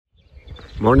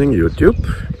Morning YouTube.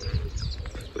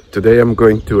 Today I'm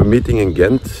going to a meeting in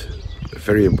Ghent, a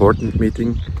very important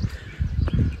meeting,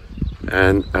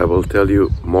 and I will tell you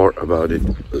more about it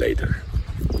later.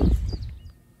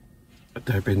 I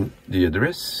type in the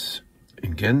address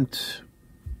in Ghent.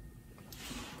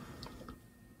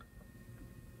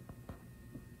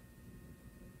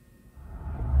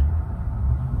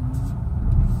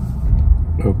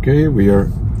 Okay, we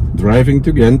are driving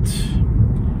to Ghent,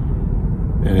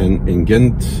 and in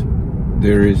Ghent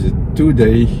there is a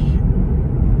two-day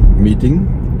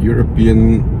meeting,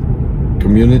 European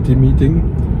Community meeting,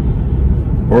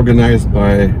 organized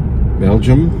by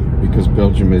Belgium, because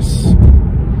Belgium is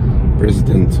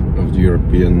president of the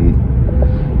European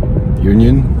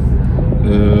Union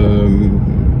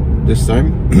this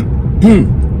time.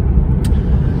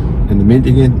 And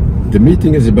the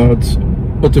meeting is about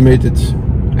automated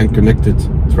and connected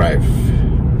drive.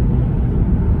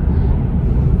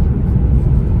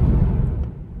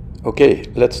 Okay,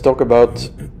 let's talk about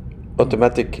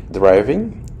automatic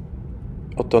driving,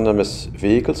 autonomous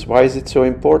vehicles. Why is it so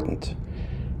important?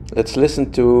 Let's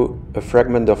listen to a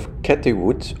fragment of Kathy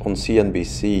Wood on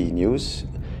CNBC News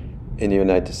in the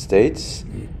United States.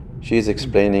 She is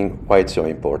explaining why it's so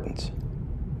important.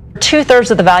 2/3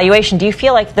 of the valuation. Do you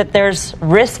feel like that there's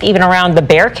risk even around the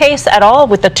bear case at all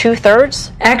with the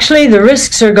 2/3? Actually, the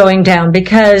risks are going down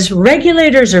because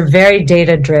regulators are very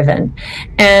data driven.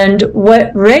 And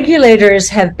what regulators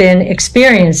have been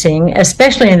experiencing,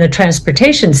 especially in the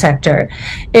transportation sector,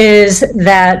 is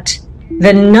that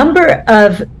the number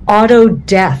of auto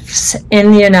deaths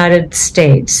in the United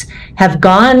States has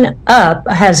gone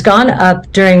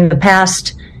up during the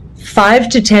past 5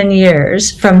 to 10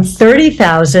 years, from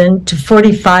 30,000 to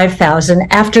 45,000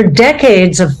 after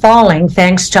decades of falling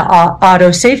thanks to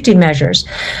auto safety measures.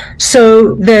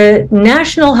 So the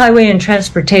National Highway and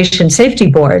Transportation Safety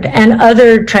Board and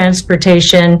other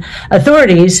transportation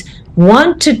authorities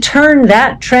want to turn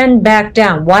that trend back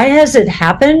down. Why has it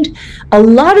happened? A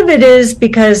lot of it is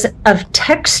because of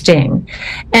texting,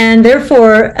 and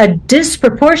therefore a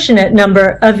disproportionate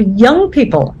number of young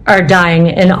people are dying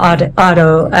in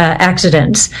auto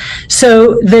accidents.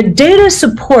 So the data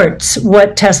supports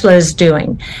what Tesla is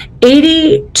doing.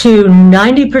 80 to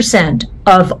 90%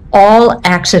 of all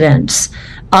accidents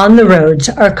on the roads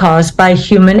are caused by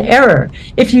human error.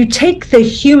 If you take the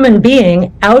human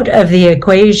being out of the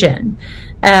equation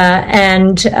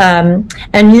and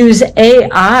use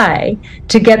AI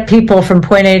to get people from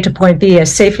point A to point B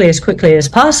as safely, as quickly as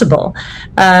possible,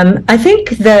 I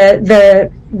think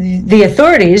the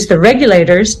authorities, the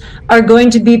regulators, are going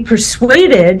to be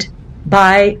persuaded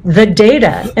by the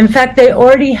data. In fact, they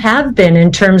already have been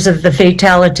in terms of the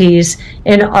fatalities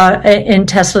in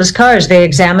Tesla's cars. They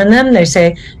examine them. They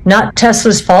say, not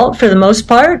Tesla's fault for the most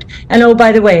part. And oh,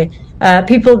 by the way,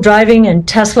 people driving in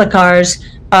Tesla cars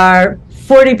are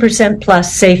 40%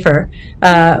 plus safer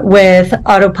with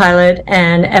autopilot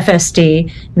and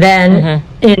FSD than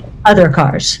in other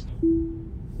cars.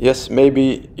 Yes,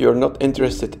 maybe you're not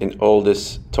interested in all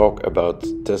this talk about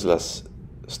Tesla's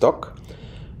stock,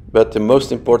 but the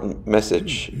most important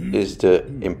message is the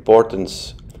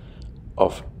importance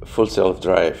of full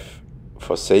self-drive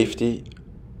for safety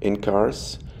in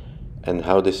cars and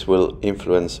how this will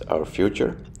influence our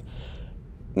future.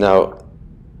 Now,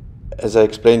 as I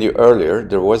explained to you earlier,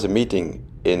 there was a meeting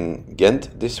in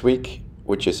Ghent this week,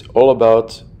 which is all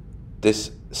about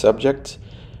this subject,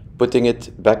 putting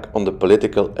it back on the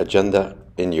political agenda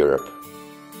in Europe.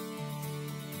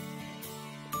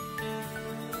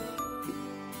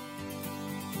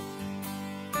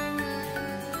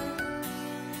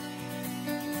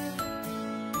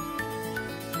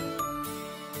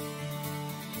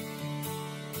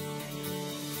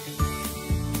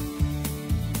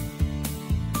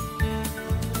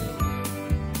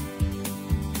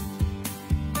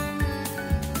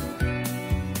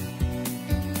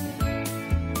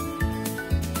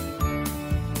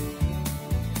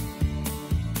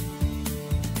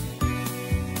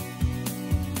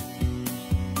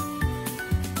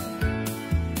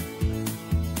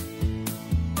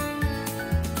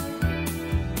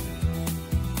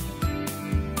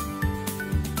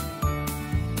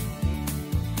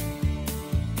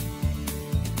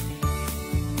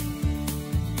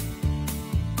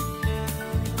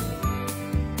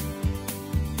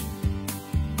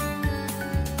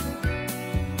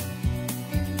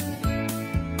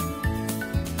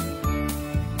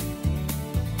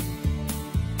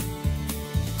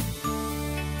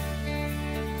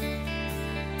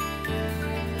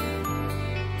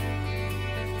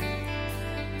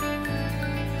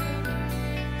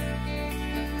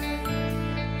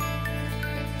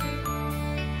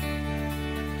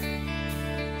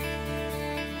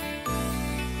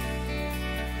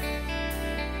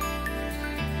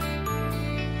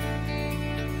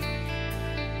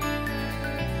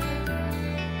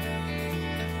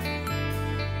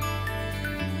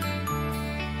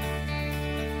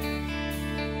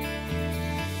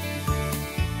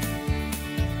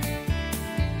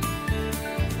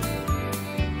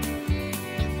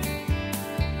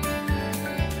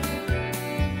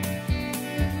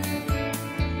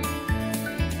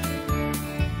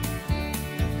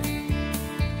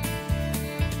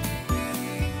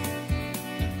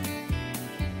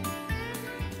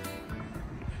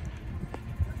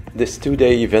 This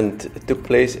two-day event took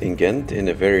place in Ghent in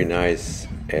a very nice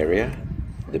area,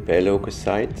 the Bijloken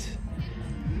site.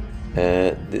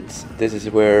 This is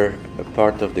where a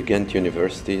part of the Ghent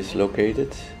University is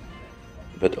located,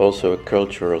 but also a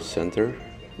cultural center,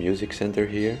 music center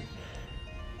here.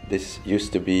 This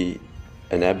used to be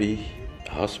an abbey,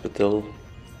 a hospital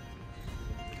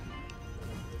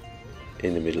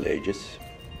in the Middle Ages.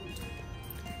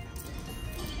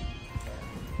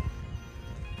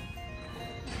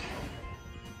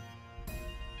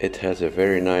 It has a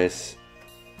very nice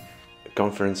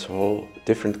conference hall,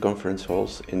 different conference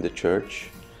halls in the church.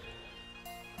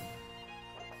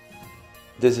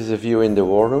 This is a view in the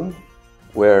war room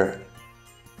where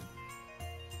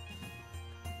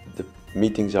the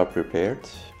meetings are prepared.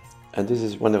 And this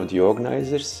is one of the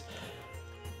organizers.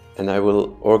 And I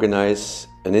will organize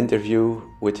an interview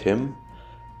with him,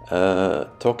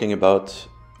 talking about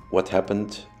what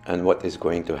happened and what is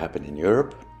going to happen in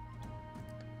Europe.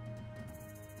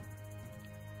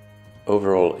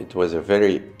 Overall, it was a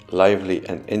very lively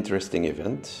and interesting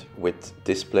event with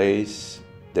displays,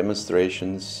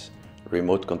 demonstrations,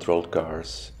 remote-controlled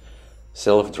cars,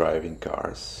 self-driving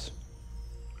cars.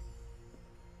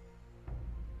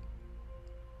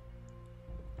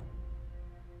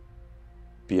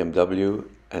 BMW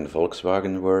and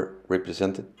Volkswagen were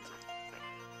represented.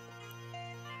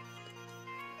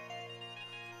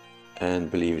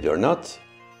 And believe it or not,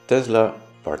 Tesla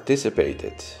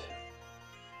participated.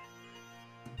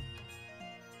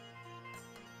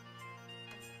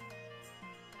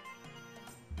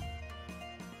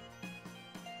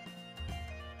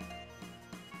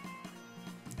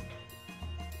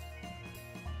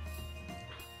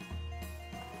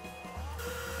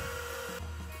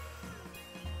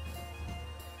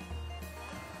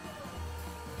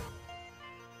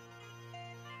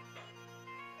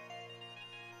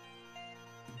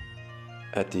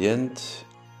 At the end,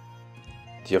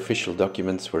 the official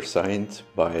documents were signed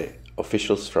by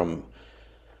officials from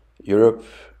Europe,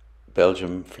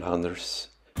 Belgium, Flanders,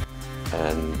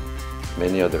 and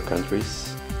many other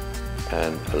countries.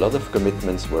 And a lot of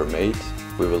commitments were made.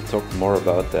 We will talk more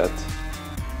about that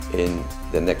in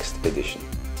the next edition,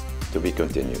 to be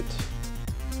continued.